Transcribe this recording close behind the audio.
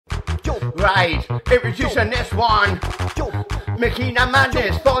Right, introducing this one. Makina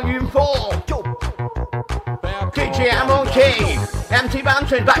Madness, Volume 4. DJ MOT, MC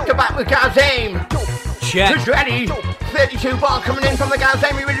Bouncin, back to back with Galzame. Check. Who's ready? 32 bar coming in from the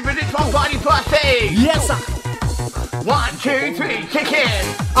Galzame. We ready for this one? Party plus 8. Yes, sir. 1, 2, 3, kick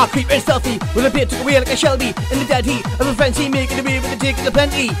in. I creep and stealthy with a beer took away like a Shelby in the dead heat of a frenzy, making the beer with the dick and the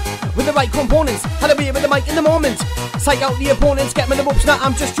plenty. With the right components, had a beer with the mic in the moment. Psych out the opponents, get me the ropes, now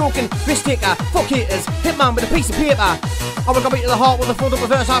I'm just joking. Risk taker, fuck haters, hitman with a piece of paper. I will go beat to the heart with a fold up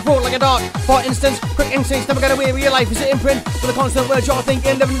reverse, I roll like a dart. For instance, quick instincts never get away with your life is an imprint. With a constant word you're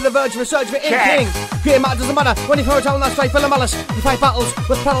thinking, living to the verge of a surge for inking. Great matter doesn't matter when you throw a town that's right full of malice. You fight battles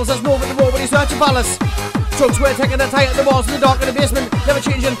with pedals, there's no with the road when you search a palace. Drugs were taking the tie at the walls in the dark in the basement. Never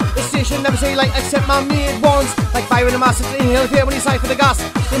changing, the station never say like except my made ones. Like firing a massive inhale, clear when you siphon the gas.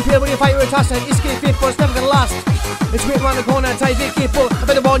 Impale when you fire a task and escape faithful, it's never gonna last. It's waiting around the corner and tight, capable. I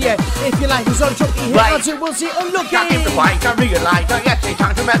better warn you, if you like, who's on chunky hit, right. Until we'll see unlucky. Now give the fight, now realise, now yes, it's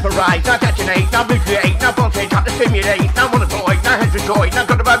time to memorize. Now detonate, now recreate, now Bouncin, time to stimulate. Now wanna toy, now heads enjoy, now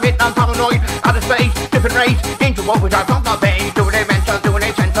got about it, now paranoid. Out of space, different race, into what we talk on the base. Doing it mental, doing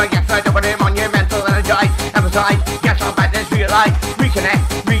it central, yes, I doing it monumental, energize. Emphasize, yes, I'm back, let's realise.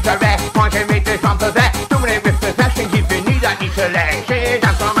 Reconnect, redirect, point and make this one for that. Doing it with perfection, giving you that need selection.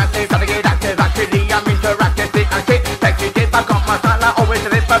 That's why I'm active, gotta get active, actually I'm interactive, fit and shit. Sexy dip, I got my style, always a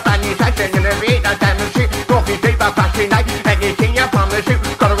bit of a new section. In the beat, I damn the shit, talking deep, I'm flashing like anything you promise you.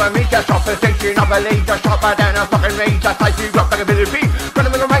 Gotta run me, just off the station, I believe, just shot by down a fucking rage. Just like you rock like a bit of beat. Run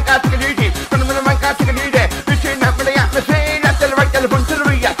them in the right, I take a duty. Run them in the right, I take a duty. Reaching out for the atmosphere, left to the right, to the front to the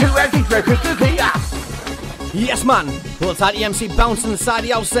rear. Two empty records to clear. Yes, man. Well, it's the MC Bouncin inside the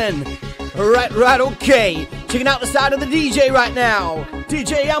house then. Right, okay. Checking out the side of the DJ right now.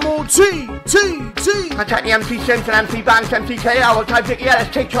 DJ MOT. I'll take the MC Sims and MC Banks, MC KO. I'll type Vicky Ellis,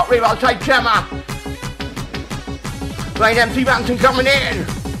 TikTok Real, I'll type Gemma. Right, MC Bouncin coming in.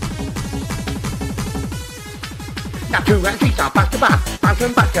 Now two MCs are back to back,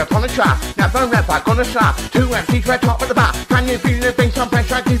 bouncing back up on the track. Never back on the slap. Two MCs right top of the back. Can you feel the bass on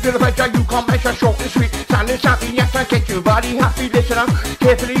pressure? Can you feel the pressure? You can't measure, short and sweet. Sounding sappy, yes, I get your body happy. Listen up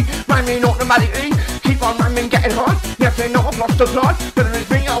carefully, rhyming automatically. Keep on rhyming, getting hot. Yes, they know I've lost the plot. Whether it's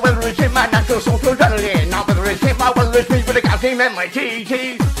me or whether it's in my natural social adrenaline. Now whether it's him or whether it's me with a Galzame and my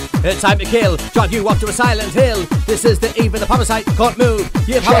TT. It's time to kill, drive you up to a silent hill. This is the eve of the parasite, can't move.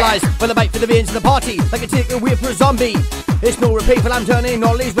 You're paralyzed by the bite for the veins of the party. Like a take away for a zombie. It's no repeat for I'm turning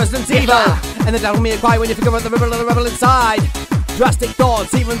all these residents evil. And the devil may cry when you think about the rebel inside. Drastic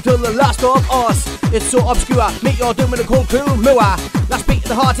thoughts, even to the last of us. It's so obscure, meet your doom with a cold cool moor. Last beat of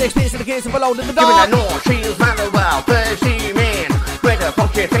the heart takes place in the case of a load in the dark. Giving the north, she's very well, 30 men. Where the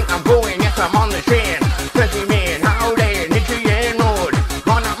fuck you think I'm going? Yes, I'm on the train. 30 men, how they need to end road.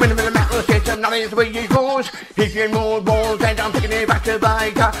 Gone up in the metal system, now is the way it goes. If you know balls, then I'm taking it back to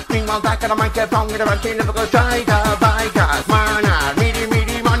biker. Meanwhile, back at the microphone with a routine never goes tighter. Bikers, man,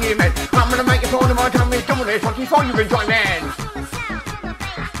 meaty monument. I'm gonna make it for the more time it's doing this. 24 you enjoyment.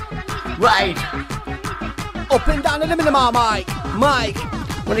 Right. Up and down in the minimum, Mike.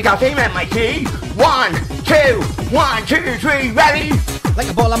 When you got him and my key. 1, 2, 3, ready? Like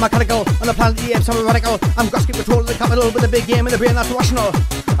a ball, I'm mechanical. On the planet EF, I'm radical. I'm grasping control of the capital with a big game in the brain that's rational.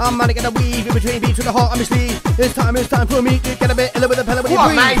 I'm manic and a weave in between beats with the heart on my sleeve. It's time for me to get a bit iller with a pellet when you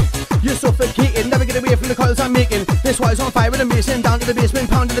breathe. Mate? You're suffocating, never get away from the coils I'm making. This wire's on fire and I'm racing down to the basement,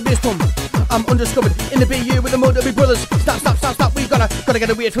 pounding the bass drum. I'm undiscovered in the BU with the motor big brothers. Stop, we gotta get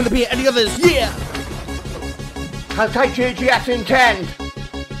away from the beat and the others, yeah! I'll take GGS in 10.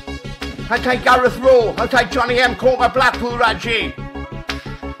 I'll take Gareth Rowe. I'll take Johnny M. Corker, Blackpool, Raji.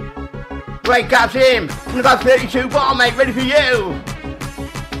 Right, Galzame. In about 32 bar, mate. Ready for you.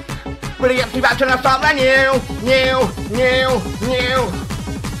 Ready, empty back to the start then, new.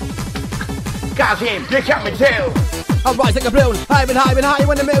 Galzame, you're coming too. I'll rise like a balloon, high when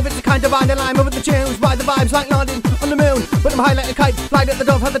I move. It's a kind of bind and line over the tunes. Ride the vibes like landing on the moon. But I'm high like a kite, fly at the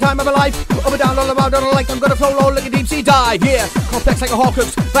dove, have the time of my life. Up and down, all around, all like I'm gonna flow low like a deep sea dive. Yeah, complex like a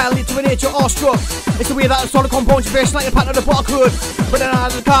Hawkins, violent to a nature awestruck. It's the way that I sort of components based like a pattern of the barcode. But then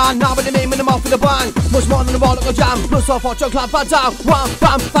out of the car, now with the name in the mouth with a bang. Much more than a ball like a jam. Plus off hot chocolate, bad down. Wham,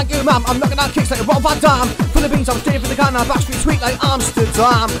 bam, thank you ma'am. I'm knocking out kicks like a Rob Van Dam. Philippines, I'm straight for the can, I'm backstreet sweet like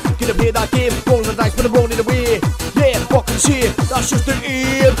Amsterdam. Gonna play that game, roll the dice, but I'm rolling away. Yeah, what can see? That's just the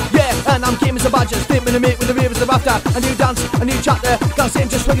aim. Yeah, and I'm game as a badger. Statement to make with the ravers of after. A new dance, a new chapter. Galzame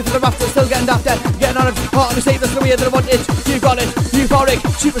just swinging for the rafters, still getting after. Getting on it, heart of the state, that's the way that I want it. You got it, euphoric,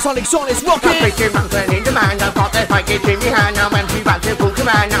 supersonic, sonic, rocket. I'm breaking mountain in demand. I've got the fight, it's in your hand. Now empty back to full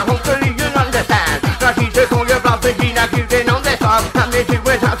command. Now hopefully you'll understand. Now she's to call your bluff, Makina, you didn't know this song. And they do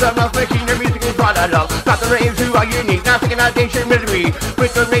it out the love Makina music is what I love. Not the raves who are unique, now thinking out nation military.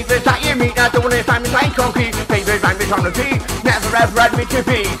 With the ravers that you meet, now the one time is like concrete. Favorite rhyme is on the beat, never ever admit to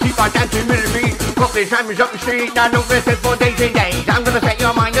be. Keep on dancing military, put this rhyme up the street. Now don't listen for days and days, I'm gonna set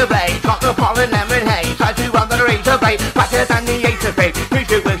your mind ablaze. Got the pollen lemon haze, I do on the razor blade. Faster than the ace of fate,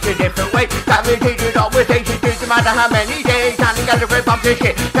 music works a different way. That repeated always takes it no matter how many days. Time to get a grip on this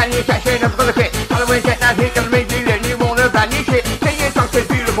shit, then you session I'm gonna fit. Following get that hit, gonna make you learn you wanna brand new shit. Say your songs is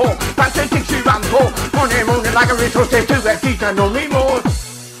beautiful, fantastic you run for. Morning like a resource, say to that deep and no remorse.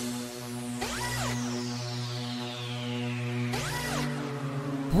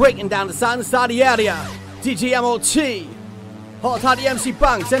 Breaking down the sound inside the area. DJ MOT. Hold tight the MC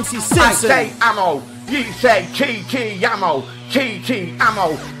Banks, MC Simpson. I say ammo, you say TT ammo, TT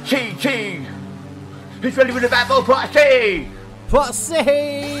ammo, TT. Who's ready for the battle party?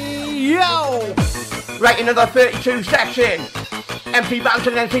 Pussy, yo! Right, another 32 section. MC Bouncin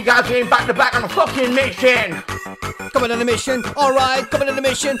and MC Bouncin back to back on a fucking mission. Coming on a mission, alright, coming on a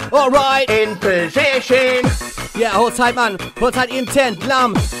mission, alright. In position. Yeah, hold tight, man. Hold tight the intent,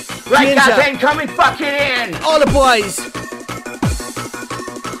 Lamb. Right, Ginger. guys, coming fucking in. All the boys.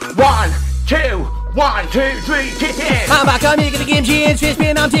 1, 2, 1, 2, 3, kick in. I'm back, I'm making the game change, face me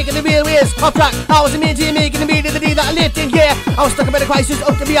and I'm taking the real ways off track. I was a maintain, making the beat of the day that I lived in, yeah. I was stuck in a crisis,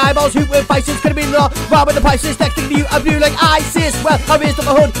 up to the eyeballs, hoop with vices, could have been raw, robbing the prices, next thing to you, I blew like ISIS. Well, I raised up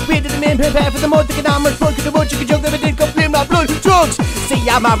my hood, waited the main, prepare for the mud, thinking I'm as broke in the wood, you can joke, never did come flame, my blood, drugs. See,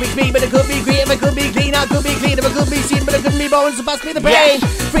 I'm average me, but it could be great, if it could be clean, I could be clean, if it could be seen, but it couldn't be bones, so pass me the pain. Yes.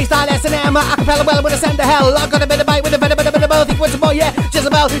 Freestyle S&M, acapella well, when I send to hell, I got a bit of bite with a bit of both, think once more, yeah,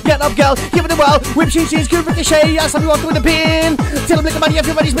 Jezebel, get up, girl, give it a whirl, whip she's good, ricochet, I saw me walking with a pin, till I'm looking money,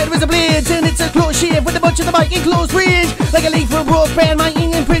 everybody's made with a blades, and it's a close shave with a bunch of the mic in close range, like a league for a broad brand, my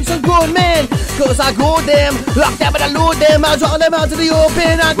Indian prince and grown men, cause I go them, lock them and I load them, I'll draw them out to the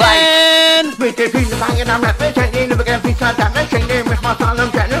open again. With the piece of banging, I'm representing, never get piece of damn machine, with my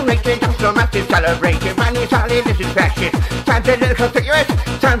solemn generating, I'm so massive celebrating, man, it's all in this infection. Time to let it configure it,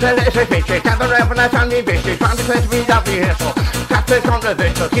 time to let it switch it, time to reverence on the ambitious, time to first read out rehearsal, have to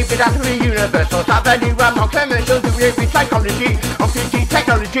controversial, keep it out to the universal, stop the new I'm on commercial, doing it with psychology, on 3D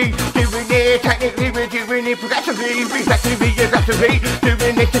technology, doing it technically, we're doing it progressively, reflexively, aggressively,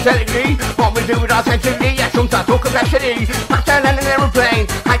 doing it aesthetically, what we do with authentically, yes, sometimes talk complexity, faster than an aeroplane,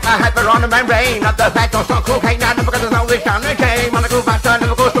 hyper on the membrane, not the fact of some cocaine, I never got to know this down the game, wanna go faster,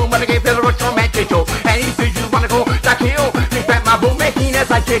 never go slow, wanna get feel the rush from mental, any food you wanna go, that kill, respect my boom, making it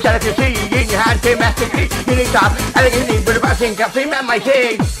like this, delicacy, in your hand, domestically, you need top, elegantly, but about things, I've seen my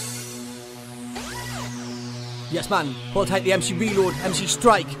thing. Yes, man. Hold tight the MC Reload, MC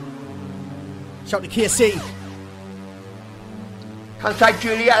Strike. Shout to KC. Hold tight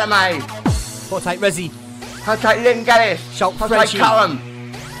Julietta, mate. Hold tight Rezzy. Hold tight Lynn Gallis. Shout Hold tight Frenchie.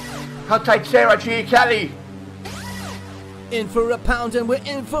 Callum. Hold tight Sarah G. Kelly. In for a pound and we're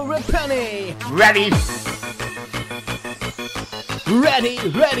in for a penny. Ready. Ready,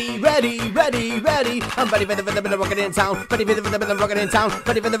 ready, ready, ready, ready. I'm ready for the rhythm and the rockin' in town. Ready for the rhythm and the rockin' in town.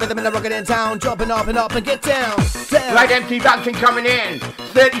 Ready for the rhythm and the rockin' in town. Jumping up and up and get down. Down. Right, MC Bouncin coming in.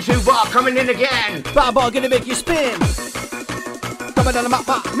 32 bar coming in again. Bar bar gonna make you spin. Coming on the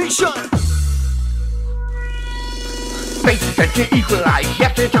map, mission. Faces set to equalize.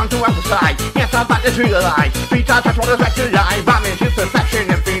 Yes, it's time to emphasize. Yes, I'm about to realize. 3 times that's what I like to lie. Rhyming to perfection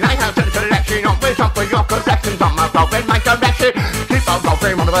and feel like I'm to the selection. Always up for your corrections on my flow in my direction. Keep on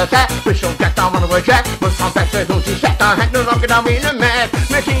rolling on the word set. Whistle deck down on the word check. Was confessor, don't see set. I had no longer down in a mess.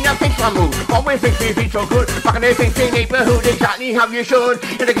 Makina thinks my move. Always thinks me feel so good. Rockin' they think the neighborhood exactly how you should.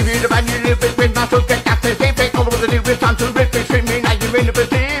 And I give you the man you live with muscle. Get that the same thing. All over the new with time to rip it. Screaming like you're in the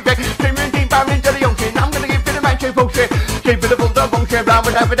Pacific. Screaming deep down into the ocean. I'm gonna give you the right to bullshit. Keep it full of bullshit, round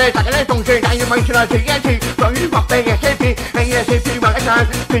with every day, like an function, animation, I TNT, from you up there, ASAP, ASAP, my time,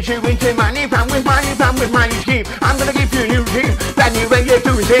 pitch you into money, plan with my scheme. I'm gonna give you a new team, brand new way of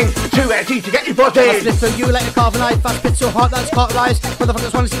doing things, 2 NT to get you body. I'll split through you like a carving knife, fast bit so hot that's cauterized.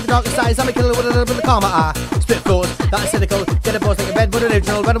 Motherfuckers wanna see the darkest sides, I'm a killer with a little bit of karma, split floors, that's cynical, get a boss like a bed, but an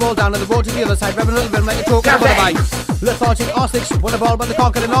original, run them all down on the road to the other side, revenue, rhythm like a choke, what am I? Lethargic arstics, what a ball by the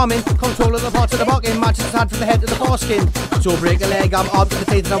cock and an arm in, control of the parts of the bargain, matches the hand from the head to the foreskin. So break a leg, I'm up to the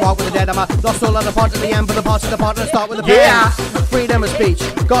teeth and I walk with the dead. I'm a lost all on the part of the end, but the parts of the part and start with the pen. Yeah. Freedom of speech,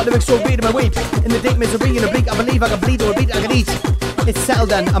 got lyrics so read them and weep. In the deep misery and a bleak, I believe I can bleed or a beat I can eat. It's settled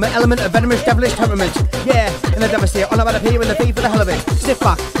then, I'm an element of venomous, devilish temperament. Yeah, and the devastator, on about a P with the V for the hell of it. Sit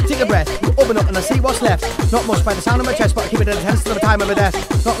back, take a breath, open up and I see what's left. Not much by the sound of my chest, but I keep it intense till the time of my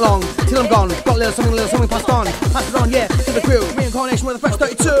death. Not long, till I'm gone, got a little something passed on. Pass it on, yeah, to the crew, reincarnation with a fresh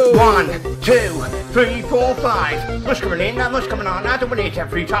 32. 1, 2, 3, 4, 5. What's coming in, what's coming on, I don't it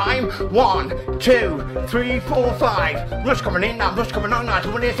every time. 1, 2, 3, 4, 5. What's coming in, what's coming on, I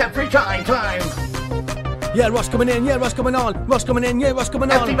don't it every time. Yeah, what's coming in, yeah, what's coming on, what's coming in, yeah, what's coming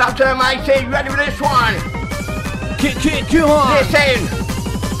on. Empty Bouncin, matey, ready for this one? Come on. Listen.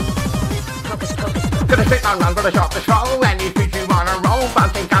 Gonna sit down, I'm gonna shop the show. Any speech you wanna roll,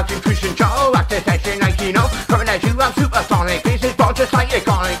 Bouncin, counting, pushing, show. After session 19, coming at you, I'm supersonic. This is not just like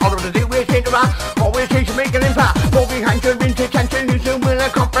iconic. All to do is interact, always change to make an impact. Fall behind your into tension, losing will a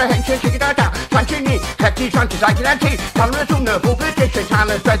comprehension. Check it out now, Santini, Hefty, Santis, I can anti. Tolerance on the full position,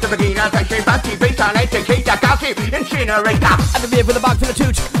 talent, spread the Makina, fashion, fancy, face on educate, that gassy, incinerate that. At the rear for the bag full of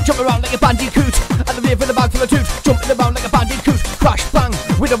toot, jump around like a bandicoot. At the rear for the bag full of toot, jumping around like a bandicoot. Crash, bang,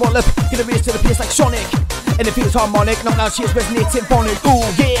 with a wall up, get a race to the pace like Sonic. And it feels harmonic, not now she is resonating symphonic. Ooh,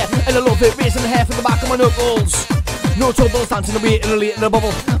 yeah, and I love it, raising the hair from the back of my knuckles. No troubles, dancing away in the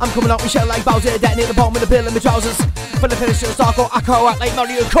bubble. I'm coming out with shell like Bowser, detonate the bomb with a pill in my trousers. For the finish of the star, go act like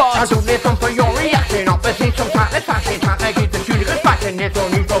Mario Kart. I don't listen for your reaction, opposite sometimes let's fashion, can't like it, the shooting is fashion. There's no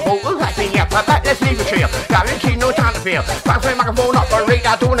need for vocal acting, yeah, perfect, let's leave a trail. Guarantee no time to fail. Pass my microphone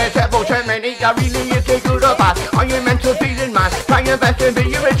operator, don't let several terminate. I really is a good or bad. Are you mental feeling man? Try your best to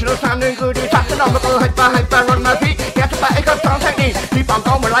be original, sounding good. It's astronomical, hyper, on my feet. Get a better sound technique. Keep on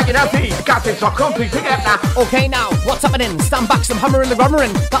going like an LP. Got this all complete together now. Okay now, what's happening? Stand back, some hammering and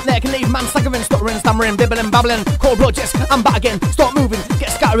grammering. That there can leave man staggering, stuttering, stammering, bibbling, babbling. Cold blood, yes, I'm back again. Start moving, get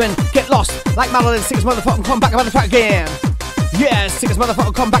scattering, get lost. Like Madeline, six motherfucking come back up on the track again. Yeah, six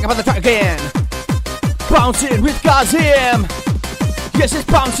motherfucking come back up on the track again. Bouncing with Gazim. Yes, it's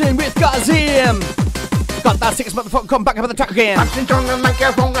bouncing with Gazim. Got that six motherfucker come back up on the track again. Bouncing on the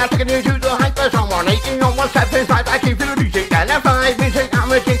microphone, I'm taking you to the hyper song. 118 on 175, I keep the music. And if I music, I'm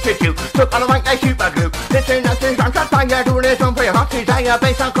addicted to. Took on the mic like super glue. Listen, nothing, I'm just fire, doing this on for your hot desire.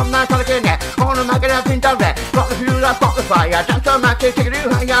 Bass, I'll come down, trying to get there. On the mic, I've been direct. Got the fuel, I've got the fire. Dance the mic, take it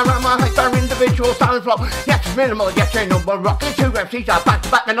higher. I'm a hyper individual, silent flow. Yes, it's minimal, yes, you know, but rocking two MCs are back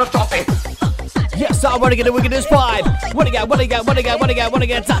to back and not stopping. Yes, I wanna get a wickedest vibe. Wanna get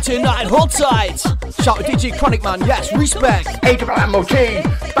that tonight. Hold tight. Shout to DJ Chronic Man, yes, respect. A-double-M-O-T,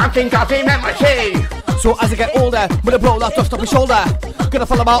 Bouncin, Gazim, M-I-T. So as I get older, with a blow that dust off my shoulder. Gonna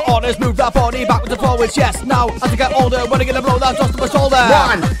follow my orders, move that body backwards and forwards, yes. Now, as I get older, wanna get a blow that dust off my shoulder.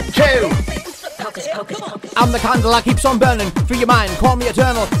 1, 2. I'm the candle that keeps on burning through your mind, call me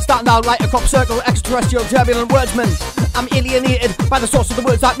eternal. Starting out like a crop circle, extraterrestrial, turbulent wordsman. I'm alienated by the source of the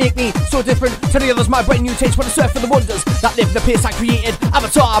words that make me so different to the others. My brain mutates when I surf for the wonders that live in the place I created.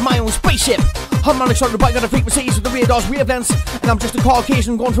 Avatar, my own spaceship. Harmonics on the bike on the frequencies of the radar's wavelengths. And I'm just a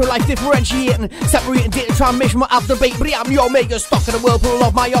Caucasian going through life differentiating, separating data transmission out the debate. But I'm your omega, stuck in a whirlpool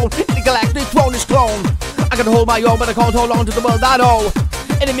of my own intergalactic clone. I can hold my own, but I can't hold on to the world at all.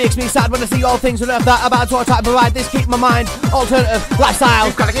 And it makes me sad when I see all things on earth that are bad, so I try to provide this, keep my mind alternative lifestyle.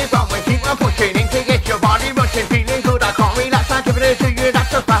 You've gotta keep going, keep on pushing in to get your body rushing, feeling good. I can't relax, I'm giving it to you,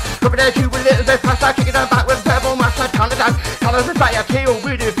 that's a fact. Coming at you a little bit fast, I kick it back with turbo mass, I count it down. Colors of fire, kill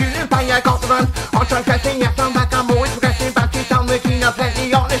with it, feeling fire, I got the run. I'm transgressing, yes, I'm back, I'm always progressing. Bouncing down the Makina,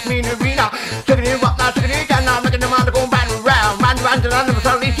 plenty honest, mean arena. Taking it up now, taking it down now, making the man go round and round. Man, and I never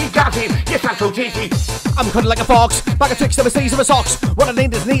saw Lacey Gazim, yes, I'm so cheesy. I'm cuddling like a fox, back a tricks to my sleeves of my socks. What I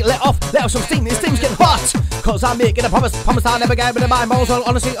need is neat, let off some steam, these things get hot. Cause I'm making a promise I'll never get rid of my morals.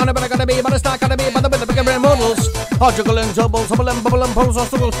 Honestly, I'm never gonna be, but it's not gonna be, but with the bigger brain models. I'll juggle and double, tumble and bubble and pose, I'll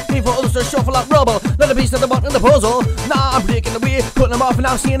struggle, need for others to shuffle up rubble. Let a piece of the button in the puzzle. Nah, I'm breaking away, cutting them off and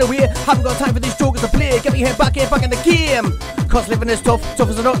I'm seeing away. Haven't got time for these jokers to play, get me head back in the game. Cause living is tough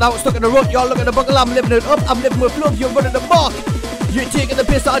as a nut, now it's stuck in the rut. Y'all looking to buckle, I'm living it up, I'm living with love, you're running the muck. You're taking the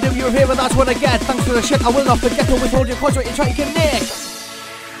piss that I do, you're here and that's what I get. Thanks for the shit, I will not forget to withhold your coins, you try to connect.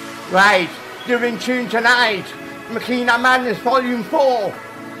 Right, you're in tune tonight. Makina Madness Volume 4.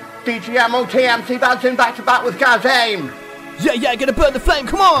 DJ MOT, MC Bouncin back to back with Gazim. Yeah, gonna burn the flame,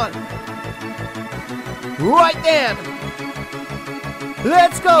 come on! Right then!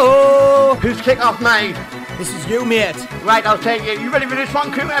 Let's go! Who's kick off, mate? This is you, mate. Right, I'll take it. You ready for this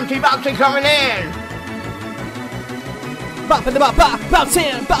one, crew? MC Bouncin coming in. Bouncing,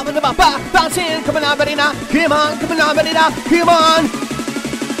 coming on, ready now, come on, coming on, ready now, come on!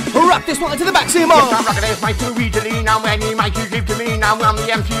 Rock this one to the back, Simon! Yes, I'm rocking this mic too easily. Now any mic you give to me, now I'm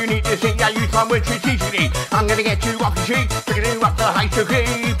the MC you need to see. I use my words strategically. I'm gonna get you off the sheet, picking you up the high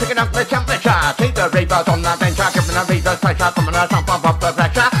degree, picking up the temperature. Take the ravers on the bench, I give and I raise the pressure, coming out some pump up the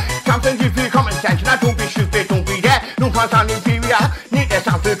pressure. Something give you common sense, and I don't be stupid, don't be there. Don't find sound inferior, need that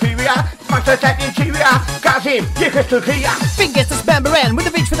sound superior. Smash the set interior, gas him, you're crystal clear. Fingers dismembering with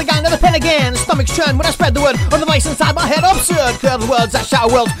the reach for the gang of the pen again. Stomachs churn when I spread the word on the voice inside my head. Absurd, curled words that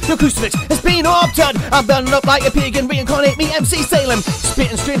shout world. Your crucifix has been altered. I'm burning up like a pagan, reincarnate me, MC Salem.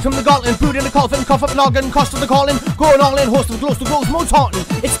 Spitting straight from the gauntlet, brood in the coffin, cough up an organ, cost of the calling. Going all in, host of close to goals, more taunting.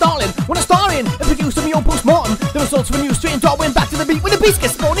 It's startling when I star in and produce some of your post-mortem. The results of a new strain, Darwin back to the beat when the beast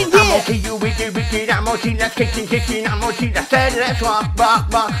gets spawning. Yeah. I'm okay, you wicked, wicked, I'm okay, let's kick, I'm okay, let's say, let's rock.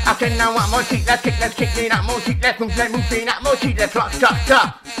 I said now I'm okay, let's kick, I'm okay, let's move, I'm okay, let's rock,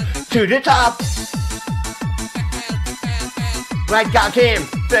 to the top. Right, got him,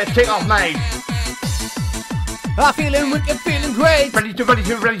 let's take off, mate. I'm feeling wicked, feeling great. Ready to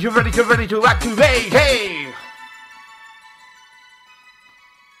activate, hey!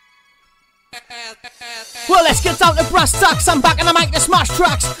 Well, let's get down to brass tacks. I'm back and I make the smash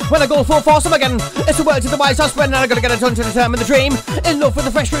tracks. When I go full force, I'm again. It's the word to the wise house when I gotta get a ton to determine the dream. In love with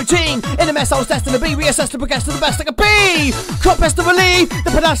the fresh routine. In a mess I was destined to be. Reassess to progress to the best I could be. Cut best to relieve.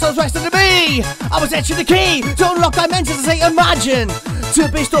 The pedestal I was resting to be. I was etching the key to unlock dimensions and say imagine. To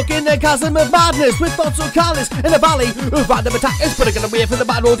be stuck in the chasm of madness with thoughts so callous in the valley of random attackers. But I gotta wait for the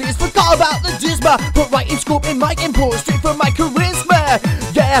bad audience. Forgot about the disma. Put right in scope in mic import straight from my charisma.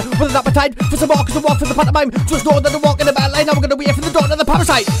 Yeah, with an appetite for some more cause I walk for the pantomime. Just know that I'm walking the bad line. Now we're gonna wait for the dawn of the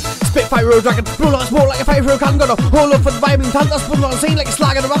parasite. Spitfire road dragon, blow on more like a fire can. Gonna hold up for the vibrant hand. That's putting on a scene like a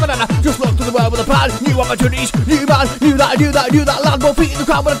slag and a rabbit. And I just look to the world with a plan. New opportunities, new man, knew that, land more feet in the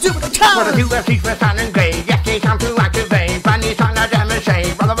crowd. But I do what I can. What I do is teach for sun and grey. Yes, it's time to activate. Brand new song to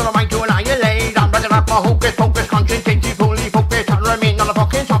demonstrate. Rather than a mind to annihilate. I'm running up my hocus pocus, concentrating, fully focused. And remain on the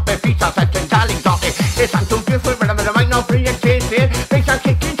fucking top. The feet are set and darling exotic. It's time to give for whatever the mind not pre-existed. Face are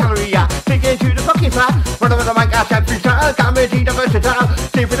kicking calorie. Digging to the fucking flat. Whatever the mic has freestyle. Comedy, the versatile.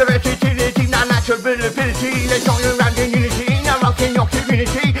 See for the versatility, not natural ability. Let's join around in unity. Now rocking your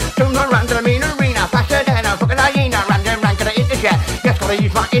community. Turn around to the main arena. Faster than a fucking hyena. Random rank of the interjet. Yes, gotta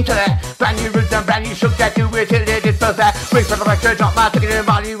use my intellect. Brand new rhythm, brand new subject. Do it till it is perfect. Wait for the pressure drop. I'm taking the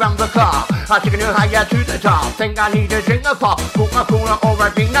body around the car. I'm taking it higher to the top. Think I need a drink of pop. Book my corner or I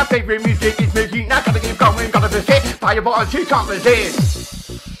think that favorite music is making. I gotta keep going, gotta persist. Fireball, she can't resist.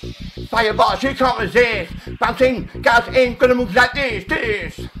 Fireball, she can't resist. Bouncing, gas in, gonna move like this.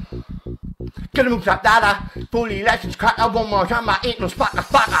 Gonna move like that. Fully lessons cracker. One more time, I ain't no spatter.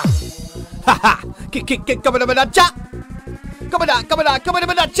 Haha, kick, coming up with that chat. Coming up with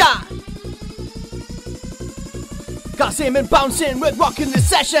that chat. Got him and bouncing, we're rocking this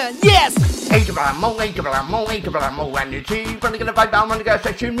session, yes! More energy. Running to the vibe down, running to the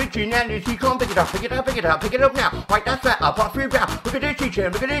section, reaching energy. Come on, pick it up now. White, that's fat, up, off, brown. Look at this teacher,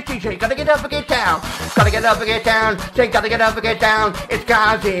 Gotta get up and get down. Say, gotta get up and get down. It's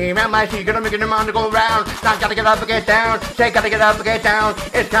Kazi, MIC, gonna make it demand to go round. Now, gotta get up and get down. Say, gotta get up and get down.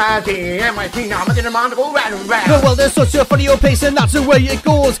 It's Kazi, MIC, now making demand to go round and round. The world is such a funny old place, and that's the way it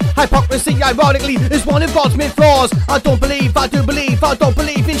goes. Hypocrisy, ironically, is one of God's main flaws. I don't believe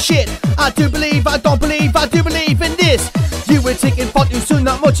in shit. I do believe in this. You were taking far too soon,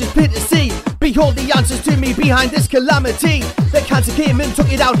 not much is pity to see. Behold the answers to me behind this calamity. The cancer came and took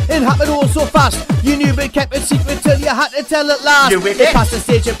it out, it happened all so fast. You knew but kept it secret till you had to tell at last. It passed the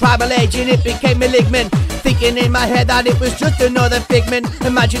stage of primal age and it became malignant. Thinking in my head that it was just another figment.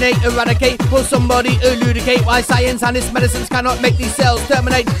 Imaginate, eradicate, will somebody elucidate why science and its medicines cannot make these cells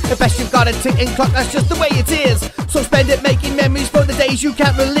terminate. The best you've got a ticking clock, that's just the way it is. So spend it making memories for the days you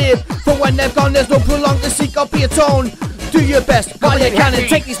can't relive. For when they're gone, there's no prolong to seek or be atone. Do your best while you can and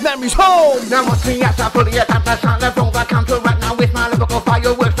take these memories home. Now what's the answer for the attack? That's not left over. Counter right now with my lyrical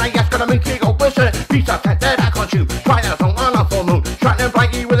fireworks. Now yes, gonna make it go berserk. Piece of tent that I can't shoot. Try that song on a full moon. Try to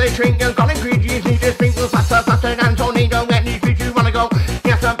bright you with a string and got ingredients. Need to sprinkle faster than tornado. Any beat you wanna go?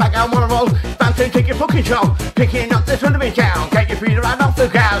 Yes, I'm back, I wanna roll. Bouncing, take your fucking show. Picking up this rhythm in town. Get your feet right off the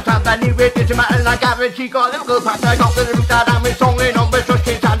ground. Time that new it into matter like average. She got a lyrical faster. Got the root that I'm with song in on. But just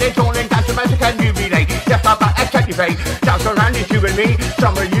kids and it's all in. Dance about can you relate? Yes, I'm back, activate. Dance around it's you and me.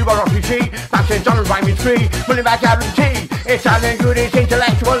 Some of you are off your seat. Bouncing on a rhyming spree. Running back out of the tea. It's sounding good, it's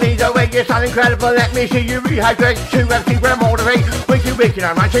intellectually the way you sound incredible. Let me see you rehydrate. 2 empty, we're moderate. Wicked,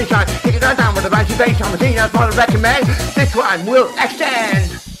 I'm right inside. Kick it down with the bouncy bass. I'm a thing that's what I recommend. This one will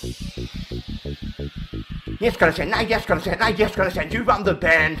extend. Yes, gotta send. You run the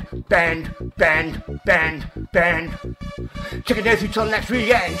bend. Taking this till next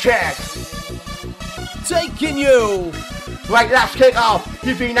weekend, check. Taking you. Right, last kick off.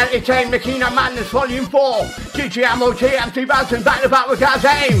 You've been entertained, Makina Madness Volume 4. GG MOT, MC Bouncin, back to back with God's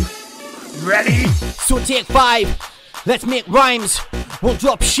aim. Ready? So take 5, let's make rhymes. We'll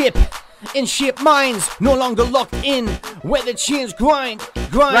drop ship in ship minds, no longer locked in where the chains grind.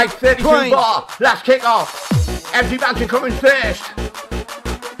 Right, 32 grind. bar, last kick off. MC Bouncin coming first.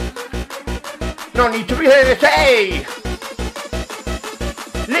 No need to rehearse, hey!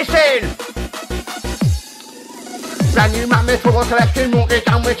 Listen! Brand new mammoth for collection, won't get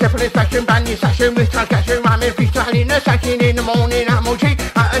down with triple inspection. Brand new session with transgression, rhyming, freestyling a session in the morning. I'm OG,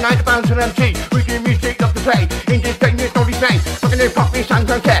 at a night to bounce and MC. We do music, love to play. In this game, there's no restraint. Fucking new pop, me sounds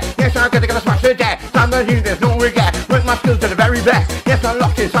don't care. Yes, I'm gonna smash the deck. Stand the new, there's no regret. Work my skills to the very best. Yes, I'm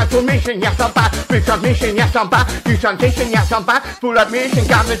locked inside formation. Yes, I'm back. With transmission, yes, I'm back. New transition, yes, I'm back. Full admission,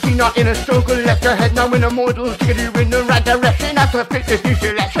 guarantee not in a struggle. Left your head now in a model. Stick you in the right direction. That's a fitness new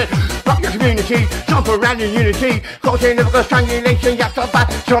selection. Rock your community, jump around in unity. Causing lyrical strangulation, yes I'm back.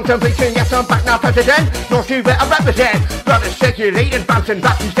 Contemplation, yes I'm back now president. North Sea where I represent. Brother circulating, bouncing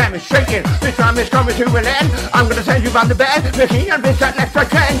back, he's demonstrating. This rhyme is coming to an end. I'm gonna send you round the bend. Makina, this that next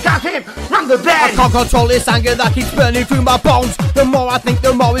trend. Got him, round the bend. I can't control this anger that keeps burning through my bones. The more I think,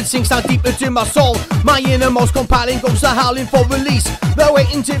 the more it sinks down deep into my soul. My innermost compelling ghosts are howling for release. They're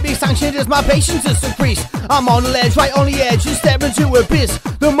waiting to be sanctioned as my patience is increased. I'm on the ledge, right on the edge, and staring into abyss.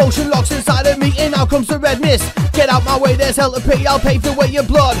 The motion locks inside of me, and out comes the red mist. Get out my way, there's hell to pay, I'll pave the way your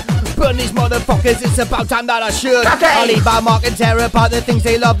blood. Burn these motherfuckers, it's about time that I should. I'll leave my mark and tear apart the things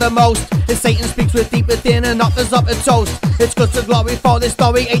they love the most. If Satan speaks with deep within and offers up a toast, it's good to glory for this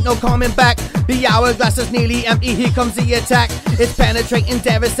story, ain't no coming back. The hourglass is nearly empty, here comes the attack. It's penetrating,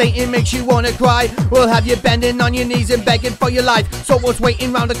 devastating, makes you wanna cry. We'll have you bending on your knees and begging for your life. So what's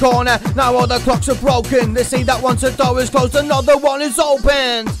waiting round the corner? Now all the clocks are broken. They say that once a door is closed, another one is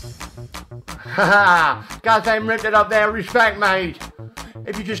opened. Haha, guys, I'm ripped it up there, respect mate.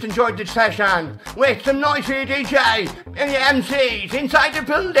 If you just enjoyed the session, make some noise for your DJ and your MCs inside the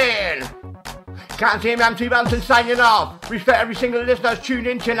building. Can't see him, MC Bouncin signing off. Respect every single listener tuned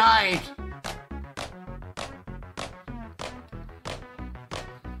in tonight.